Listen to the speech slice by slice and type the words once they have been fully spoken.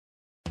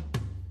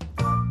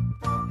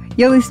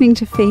You're listening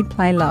to Feed,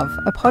 Play, Love,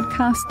 a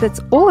podcast that's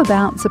all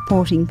about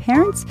supporting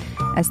parents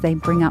as they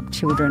bring up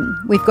children.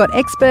 We've got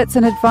experts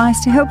and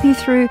advice to help you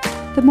through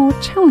the more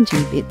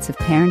challenging bits of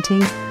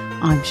parenting.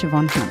 I'm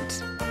Siobhan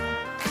Hunt.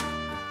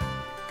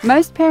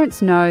 Most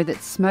parents know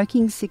that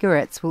smoking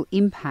cigarettes will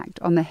impact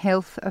on the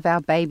health of our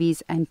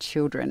babies and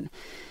children.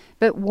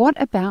 But what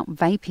about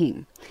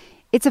vaping?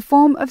 It's a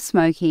form of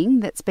smoking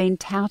that's been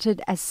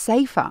touted as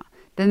safer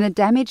than the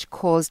damage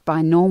caused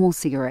by normal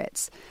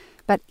cigarettes.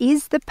 But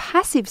is the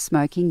passive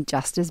smoking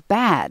just as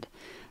bad?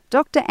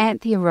 Dr.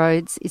 Anthea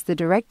Rhodes is the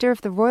director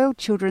of the Royal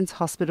Children's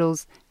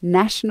Hospital's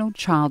National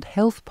Child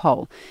Health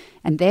Poll,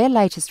 and their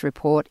latest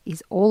report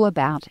is all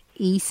about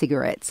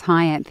e-cigarettes.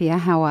 Hi, Anthea,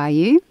 how are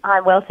you?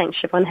 I'm well, thanks,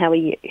 Siobhan. How are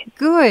you?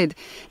 Good.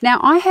 Now,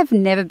 I have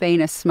never been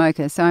a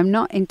smoker, so I'm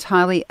not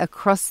entirely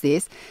across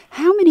this.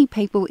 How many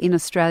people in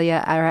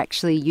Australia are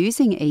actually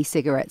using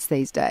e-cigarettes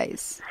these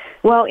days?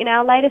 Well, in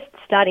our latest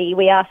study,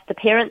 we asked the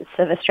parents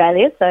of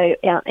Australia, so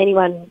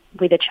anyone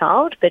with a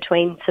child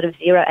between sort of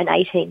 0 and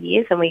 18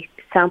 years, and we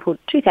sampled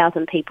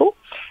 2,000 people,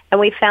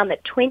 and we found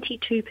that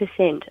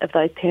 22% of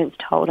those parents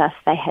told us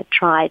they had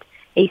tried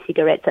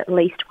e-cigarettes at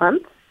least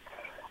once.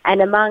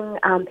 And among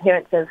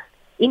parents of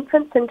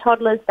infants and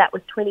toddlers, that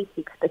was 26%.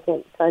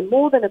 So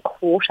more than a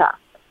quarter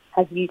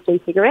have used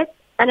e-cigarettes,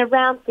 and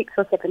around 6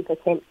 or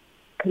 7%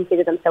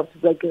 consider themselves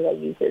regular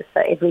users,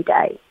 so every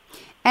day.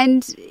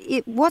 And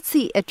what's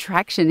the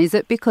attraction? Is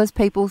it because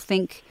people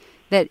think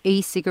that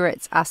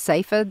e-cigarettes are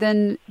safer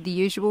than the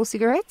usual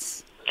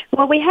cigarettes?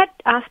 Well, we had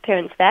asked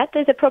parents that.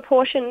 There's a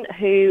proportion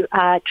who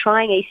are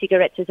trying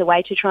e-cigarettes as a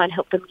way to try and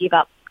help them give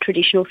up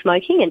traditional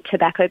smoking and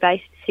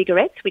tobacco-based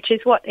cigarettes, which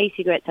is what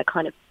e-cigarettes are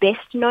kind of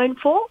best known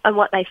for and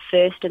what they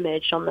first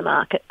emerged on the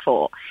market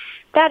for.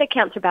 That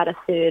accounts for about a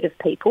third of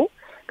people.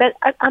 But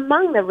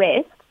among the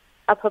rest,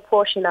 a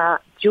proportion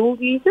are dual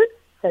users,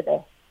 so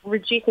they're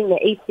reducing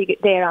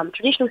their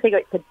traditional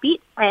cigarettes a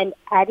bit and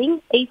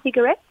adding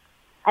e-cigarettes.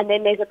 And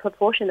then there's a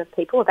proportion of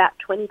people, about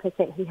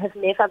 20%, who have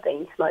never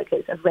been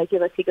smokers of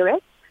regular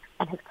cigarettes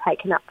and have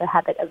taken up the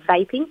habit of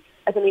vaping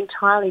as an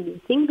entirely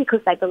new thing because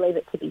they believe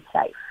it to be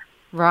safe.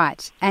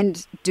 Right.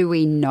 And do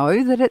we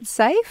know that it's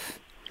safe?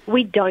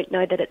 We don't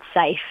know that it's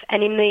safe.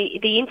 And in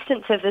the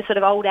instance of the sort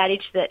of old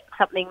adage that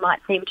something might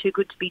seem too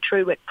good to be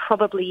true, it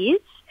probably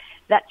is.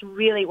 That's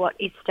really what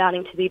is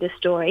starting to be the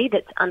story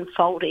that's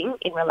unfolding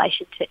in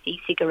relation to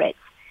e-cigarettes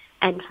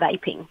and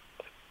vaping.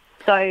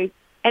 So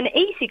an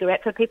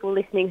e-cigarette, for people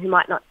listening who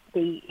might not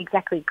be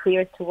exactly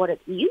clear as to what it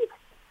is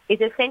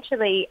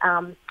essentially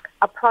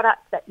a product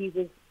that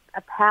uses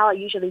a power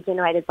usually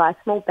generated by a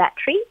small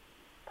battery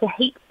to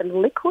heat some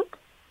liquid,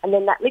 and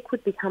then that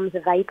liquid becomes a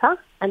vapour,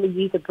 and the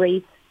user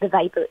breathes the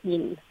vapour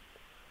in.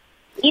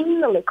 In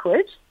the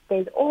liquid,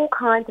 there's all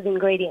kinds of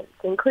ingredients,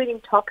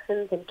 including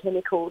toxins and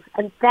chemicals,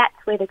 and that's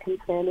where the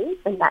concern is,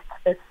 and that's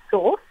the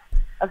source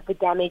of the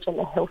damage and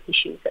the health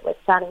issues that we're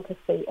starting to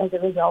see as a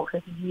result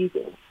of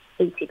using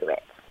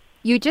e-cigarettes.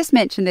 You just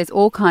mentioned there's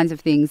all kinds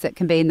of things that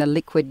can be in the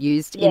liquid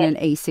used in an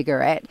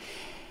e-cigarette,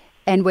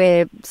 and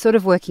we're sort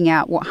of working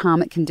out what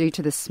harm it can do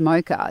to the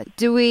smoker.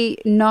 Do we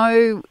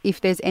know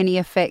if there's any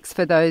effects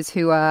for those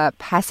who are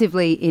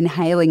passively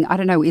inhaling? I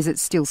don't know, is it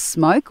still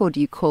smoke or do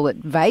you call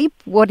it vape?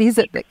 What is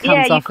it that comes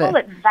off it? Yeah, you call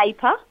it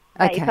vapour.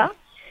 Okay.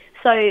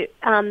 So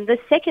the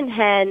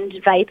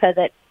second-hand vapour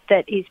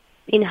that is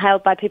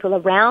inhaled by people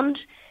around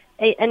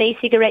an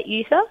e-cigarette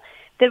user,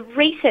 the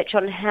research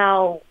on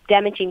how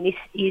damaging this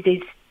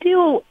is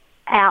still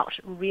out,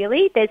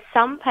 really. There's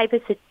some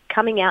papers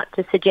coming out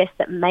to suggest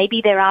that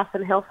maybe there are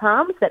some health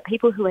harms, that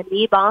people who are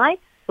nearby,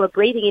 who are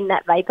breathing in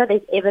that vapour,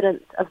 there's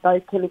evidence of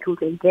those chemicals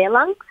in their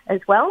lungs as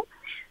well.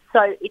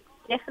 So it's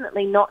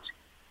definitely not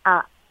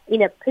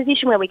in a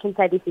position where we can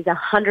say this is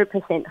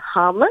 100%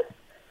 harmless.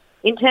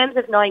 In terms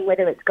of knowing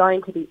whether it's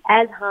going to be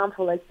as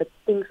harmful as the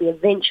things we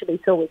eventually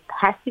saw with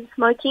passive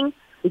smoking,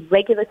 with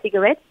regular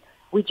cigarettes,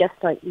 we just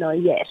don't know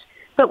yet.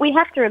 But we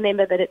have to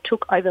remember that it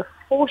took over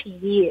 40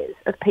 years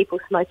of people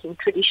smoking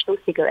traditional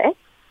cigarettes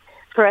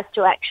for us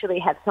to actually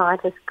have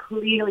scientists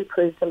clearly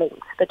prove the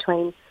links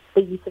between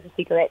the use of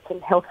cigarettes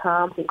and health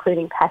harms,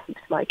 including passive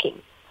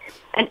smoking.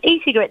 And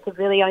e-cigarettes have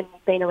really only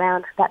been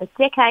around for about a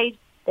decade.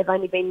 They've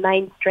only been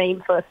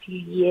mainstream for a few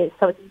years,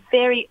 so it's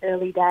very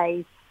early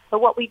days.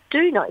 But what we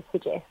do know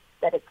suggests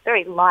that it's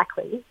very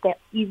likely there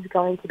is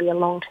going to be a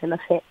long-term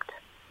effect.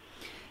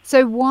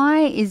 So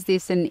why is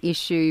this an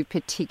issue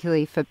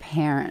particularly for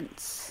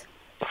parents?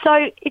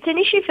 So it's an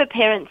issue for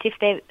parents if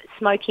they're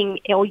smoking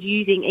or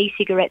using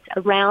e-cigarettes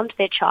around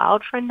their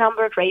child for a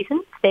number of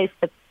reasons. There's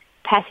the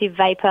passive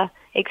vapour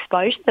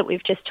exposure that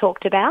we've just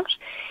talked about.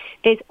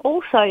 There's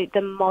also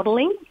the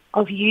modelling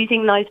of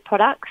using those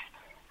products,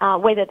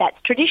 whether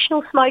that's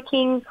traditional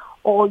smoking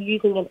or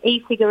using an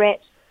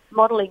e-cigarette.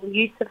 Modelling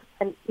use of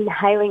an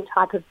inhaling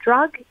type of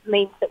drug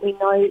means that we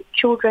know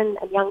children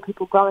and young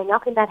people growing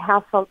up in that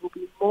household will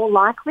be more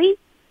likely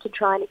to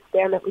try and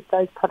experiment with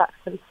those products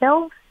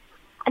themselves,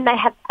 and they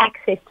have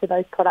access to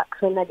those products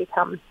when they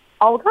become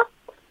older,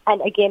 and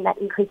again that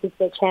increases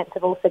their chance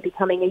of also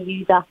becoming a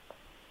user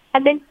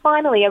And then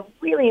finally, a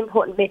really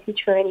important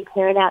message for any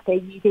parent out there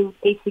using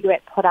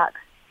e-cigarette products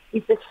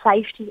is the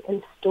safety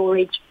and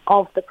storage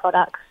of the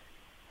products.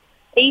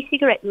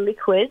 E-cigarette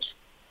liquid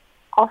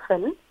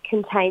often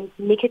contains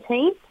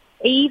nicotine,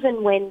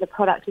 even when the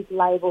product is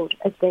labelled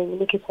as being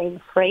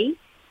nicotine-free.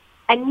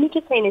 And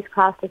nicotine is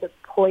classed as a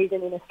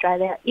poison in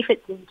Australia. If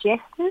it's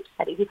ingested,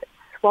 that is, if it's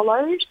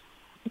swallowed,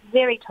 it's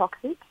very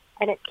toxic,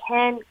 and it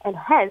can and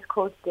has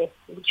caused deaths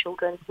in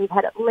children. We've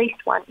had at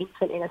least one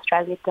infant in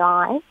Australia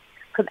die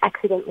from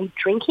accidentally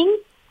drinking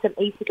some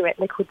e-cigarette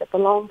liquid that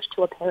belonged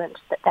to a parent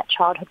that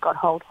child had got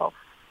hold of.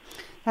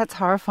 That's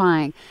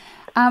horrifying.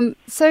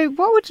 So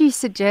what would you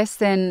suggest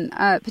then,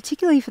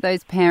 particularly for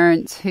those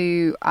parents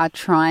who are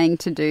trying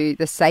to do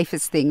the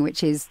safest thing,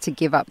 which is to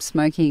give up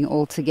smoking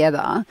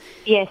altogether?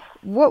 Yes.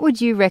 What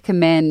would you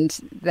recommend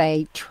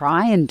they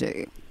try and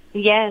do?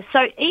 Yeah,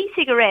 so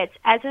e-cigarettes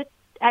as a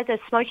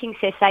smoking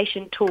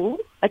cessation tool,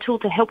 a tool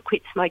to help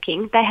quit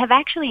smoking, they have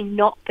actually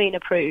not been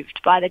approved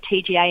by the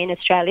TGA in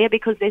Australia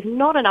because there's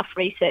not enough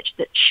research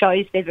that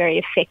shows they're very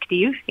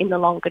effective in the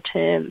longer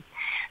term.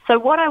 So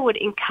what I would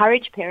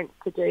encourage parents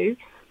to do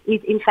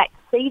is, in fact,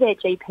 see their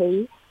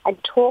GP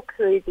and talk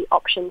through the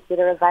options that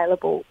are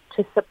available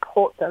to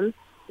support them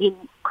in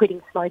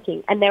quitting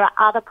smoking. And there are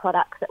other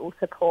products that will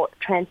support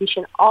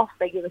transition off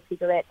regular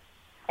cigarettes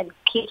and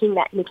kicking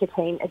that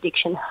nicotine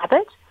addiction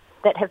habit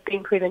that have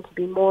been proven to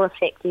be more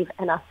effective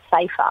and are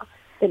safer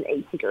than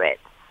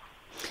e-cigarettes.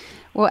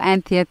 Well,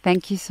 Anthea,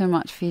 thank you so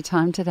much for your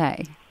time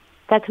today.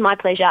 That's my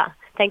pleasure.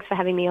 Thanks for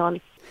having me on.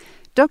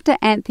 Dr.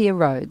 Anthea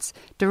Rhodes,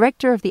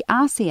 Director of the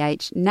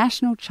RCH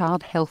National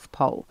Child Health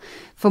Poll.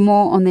 For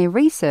more on their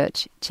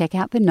research, check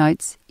out the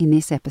notes in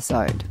this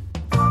episode.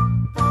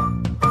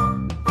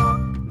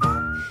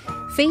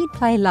 Feed,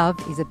 Play, Love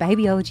is a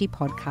babyology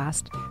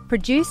podcast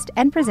produced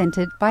and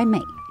presented by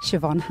me,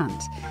 Siobhan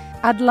Hunt.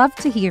 I'd love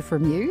to hear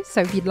from you,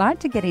 so if you'd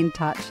like to get in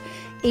touch,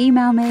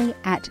 email me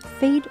at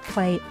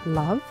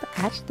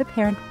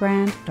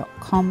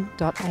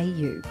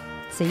feedplaylove@theparentbrand.com.au.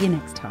 See you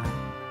next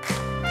time.